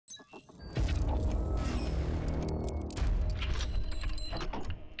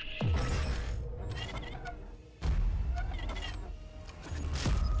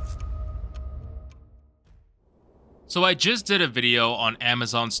So I just did a video on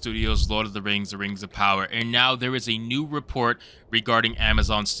Amazon Studios' Lord of the Rings, The Rings of Power, and now there is a new report regarding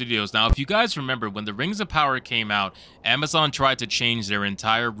Amazon Studios. Now, if you guys remember, when The Rings of Power came out, Amazon tried to change their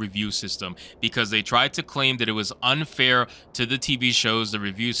entire review system because they tried to claim that it was unfair to the TV shows, the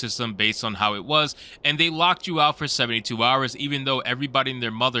review system based on how it was, and they locked you out for 72 hours, even though everybody and their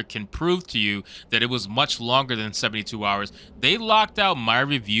mother can prove to you that it was much longer than 72 hours. They locked out my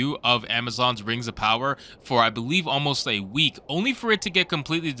review of Amazon's Rings of Power for, I believe, almost a week, only for it to get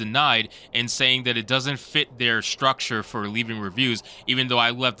completely denied and saying that it doesn't fit their structure for leaving reviews, even though I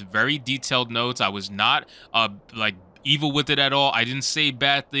left very detailed notes. I was not like evil with it at all. I didn't say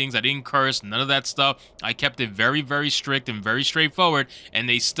bad things. I didn't curse, none of that stuff. I kept it very, very strict and very straightforward, and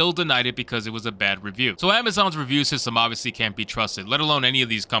they still denied it because it was a bad review. So Amazon's review system obviously can't be trusted, let alone any of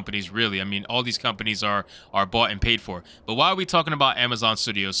these companies, really. I mean, all these companies are bought and paid for. But why are we talking about Amazon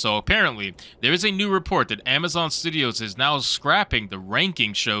Studios? So apparently, there is a new report that Amazon Studios is now scrapping the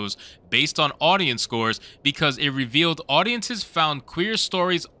ranking shows based on audience scores because it revealed audiences found queer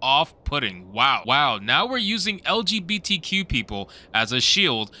stories off-putting. Wow. Now we're using LGBTQ people as a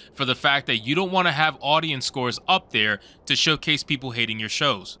shield for the fact that you don't want to have audience scores up there to showcase people hating your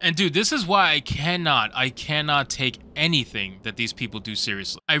shows. And dude, this is why I cannot take anything that these people do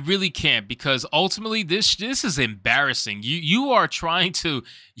seriously. I really can't, because ultimately this is embarrassing. You're trying to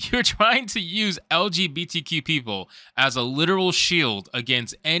use LGBTQ people as a literal shield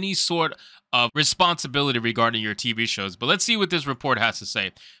against any sort of responsibility regarding your TV shows. But let's see what this report has to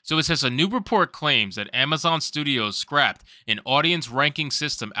say. So it says a new report claims that Amazon Studios scrapped an audience ranking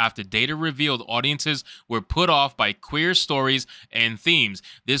system after data revealed audiences were put off by queer stories and themes.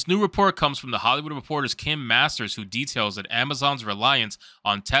 This new report comes from The Hollywood Reporter's Kim Masters, who details that Amazon's reliance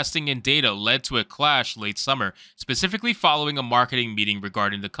on testing and data led to a clash late summer, specifically following a marketing meeting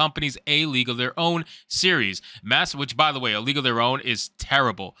regarding the company's A League of Their Own series. Which, by the way, A League of Their Own is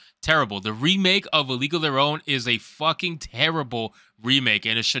terrible. The remake of A League of Their Own is a fucking terrible remake,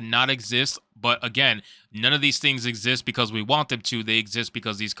 and it should not exist. But again, none of these things exist because we want them to. They exist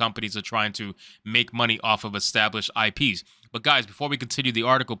because these companies are trying to make money off of established IPs. But guys, before we continue the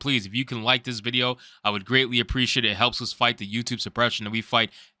article, please, if you can like this video, I would greatly appreciate it. It helps us fight the YouTube suppression that we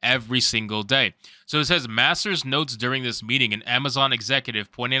fight every single day. So it says, Masters notes during this meeting, an Amazon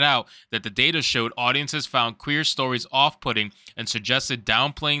executive pointed out that the data showed audiences found queer stories off-putting and suggested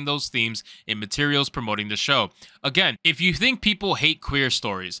downplaying those themes in materials promoting the show. Again, if you think people hate queer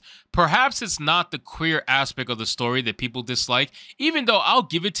stories, perhaps it's not the queer aspect of the story that people dislike, even though I'll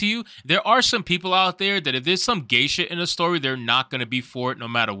give it to you, there are some people out there that if there's some gay shit in a story, they're not going to be for it no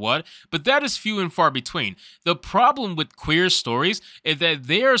matter what, but that is few and far between. The problem with queer stories is that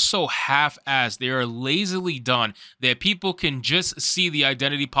they are so half-assed, they are lazily done, that people can just see the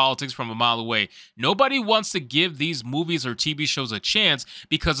identity politics from a mile away. Nobody wants to give these movies or TV shows a chance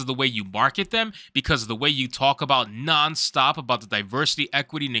because of the way you market them, because of the way you talk about non-stop about the diversity,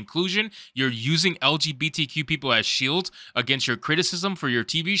 equity, and inclusion. You're using LGBTQ people as shields against your criticism for your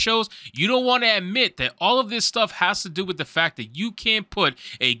TV shows. You don't want to admit that all of this stuff has to do with the fact that you can't put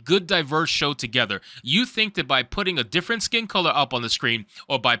a good, diverse show together. You think that by putting a different skin color up on the screen,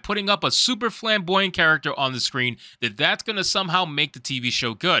 or by putting up a super flamboyant character on the screen, that that's going to somehow make the TV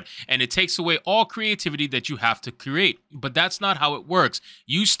show good. And it takes away all creativity that you have to create. But that's not how it works.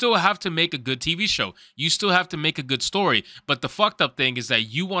 You still have to make a good TV show. You still have to make a good story. But the fucked up thing is that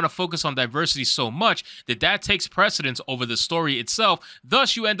you want to focus on diversity so much that that takes precedence over the story itself.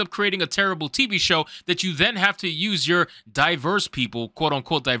 Thus, you end up creating a terrible TV show that you then have to use your diverse people, quote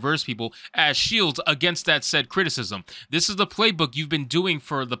unquote diverse people, as shields against that said criticism. This is the playbook you've been doing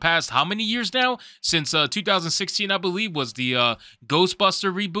for the past how many years now? Since 2016, I believe, was the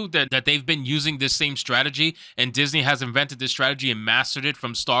Ghostbuster reboot that they've been using this same strategy, and Disney has invented this strategy and mastered it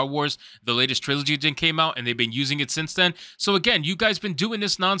from Star Wars. The latest trilogy then came out, and they've been using it since then. So again, you guys been doing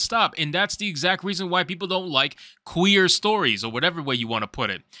this nonstop, and that's the exact reason why people don't like queer stories, or whatever way you want to put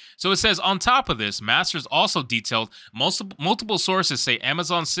it. So it says, on top of this, Masters also detailed multiple sources say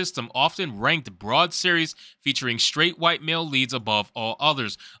Amazon's system often ranked broad series featuring straight white male leads above all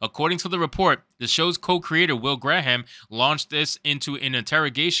others. According to the report, the show's co-creator Will Graham launched this into an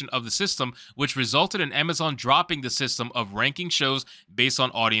interrogation of the system, which resulted in Amazon dropping the system of ranking shows based on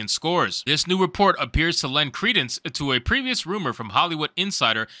audience scores. This new report appears to lend credence to a previous rumor from Hollywood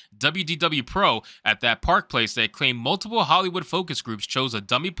insider WDW Pro at that Park Place that claimed multiple Hollywood focus groups chose a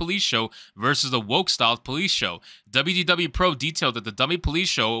dummy police show versus a woke-style police show. WDW Pro detailed that the dummy police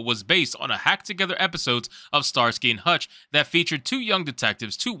show was based on a hacked-together episodes of Starsky and Hutch that featured two young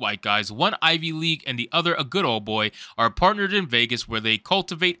detectives, two white guys, one Ivy Ivy League and the other a good old boy, are partnered in Vegas where they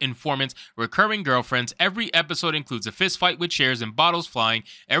cultivate informants, recurring girlfriends. Every episode includes a fist fight with chairs and bottles flying.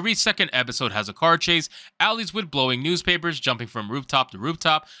 Every second episode has a car chase, alleys with blowing newspapers, jumping from rooftop to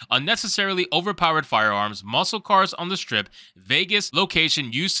rooftop, unnecessarily overpowered firearms, muscle cars on the strip. Vegas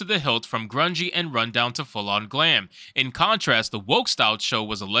location used to the hilt, from grungy and rundown to full-on glam. In contrast, the Woke Style show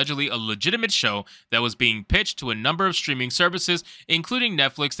was allegedly a legitimate show that was being pitched to a number of streaming services, including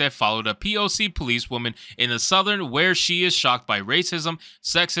Netflix, that followed a POC policewoman in the Southern where she is shocked by racism,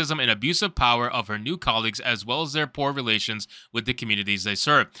 sexism, and abusive power of her new colleagues, as well as their poor relations with the communities they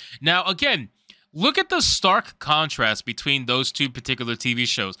serve. Now, again, look at the stark contrast between those two particular TV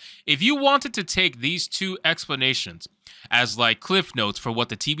shows. If you wanted to take these two explanations as like cliff notes for what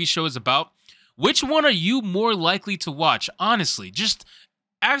the TV show is about, which one are you more likely to watch? Honestly, just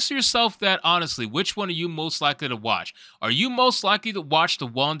ask yourself that honestly. Which one are you most likely to watch? Are you most likely to watch the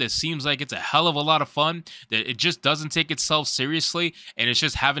one that seems like it's a hell of a lot of fun, that it just doesn't take itself seriously, and it's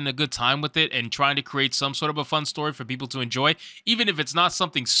just having a good time with it and trying to create some sort of a fun story for people to enjoy, even if it's not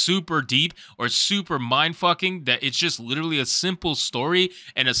something super deep or super mind-fucking, that it's just literally a simple story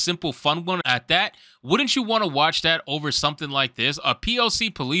and a simple fun one at that? Wouldn't you want to watch that over something like this? A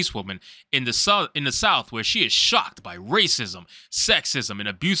POC policewoman in the South where she is shocked by racism, sexism, and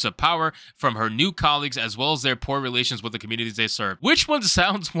abuse of power from her new colleagues, as well as their poor relations with the communities they serve. Which one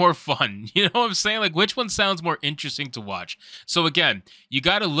sounds more fun? You know what I'm saying? Like, which one sounds more interesting to watch? So again, you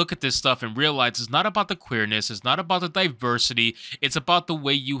got to look at this stuff and realize it's not about the queerness, it's not about the diversity, it's about the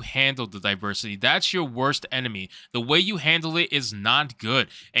way you handle the diversity. That's your worst enemy. The way you handle it is not good,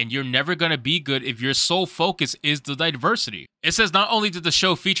 and you're never going to be good if your sole focus is the diversity. It says not only did the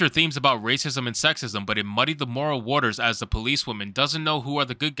show feature themes about racism and sexism, but it muddied the moral waters as the policewoman doesn't know who are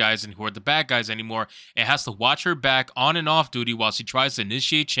the good guys and who are the bad guys anymore, and has to watch her back on and off duty while she tries to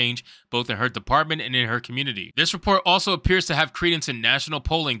initiate change both in her department and in her community. This report also appears to have credence in national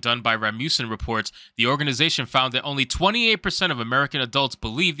polling done by Rasmussen Reports. The organization found that only 28% of American adults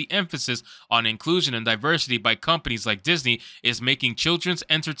believe the emphasis on inclusion and diversity by companies like Disney is making children's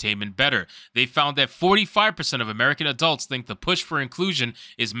entertainment better. They found that 45% of American adults think the push for inclusion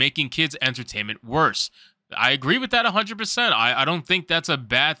is making kids' entertainment worse. I agree with that 100%. I don't think that's a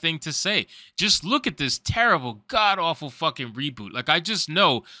bad thing to say. Just look at this terrible, god-awful fucking reboot. Like, I just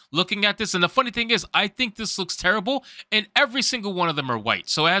know, looking at this, and the funny thing is, I think this looks terrible, and every single one of them are white.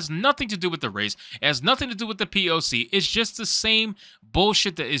 So it has nothing to do with the race. It has nothing to do with the POC. It's just the same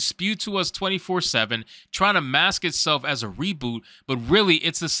bullshit that is spewed to us 24/7, trying to mask itself as a reboot, but really,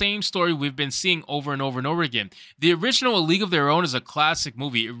 it's the same story we've been seeing over and over and over again. The original A League of Their Own is a classic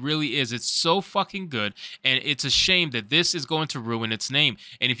movie. It really is. It's so fucking good. And it's a shame that this is going to ruin its name.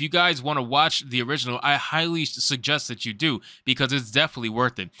 And if you guys want to watch the original, I highly suggest that you do, because it's definitely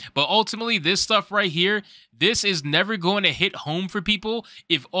worth it. But ultimately, this stuff right here, this is never going to hit home for people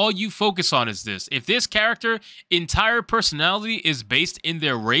if all you focus on is this. If this character entire personality is based in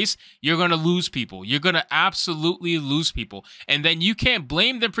their race, you're going to lose people. You're going to absolutely lose people. And then you can't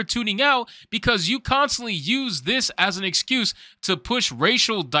blame them for tuning out, because you constantly use this as an excuse to push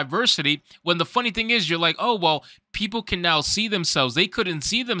racial diversity, when the funny thing is, you're like, oh, well, people can now see themselves. They couldn't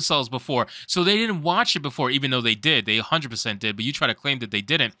see themselves before, so they didn't watch it before, even though they did. They 100% did, but you try to claim that they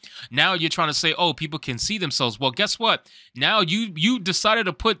didn't. Now you're trying to say, oh, people can see themselves. Well, guess what? Now you decided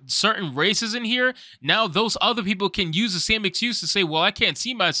to put certain races in here. Now those other people can use the same excuse to say, well, I can't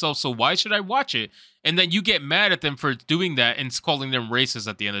see myself, so why should I watch it? And then you get mad at them for doing that and calling them racist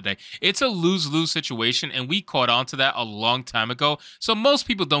at the end of the day. It's a lose-lose situation, and we caught on to that a long time ago. So most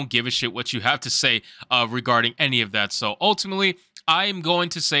people don't give a shit what you have to say regarding any of that. So ultimately, I am going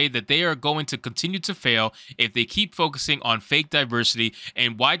to say that they are going to continue to fail if they keep focusing on fake diversity.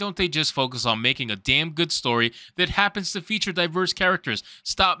 And why don't they just focus on making a damn good story that happens to feature diverse characters?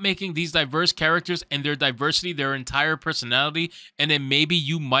 Stop making these diverse characters and their diversity their entire personality, and then maybe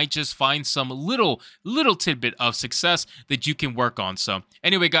you might just find some little tidbit of success that you can work on. So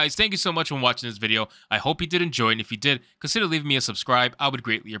anyway, guys, thank you so much for watching this video. I hope you did enjoy it, and if you did, consider leaving me a subscribe. I would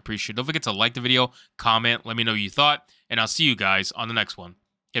greatly appreciate it. Don't forget to like the video, comment, let me know what you thought, and I'll see you guys on the next one.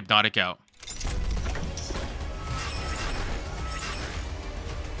 Hypnotic out.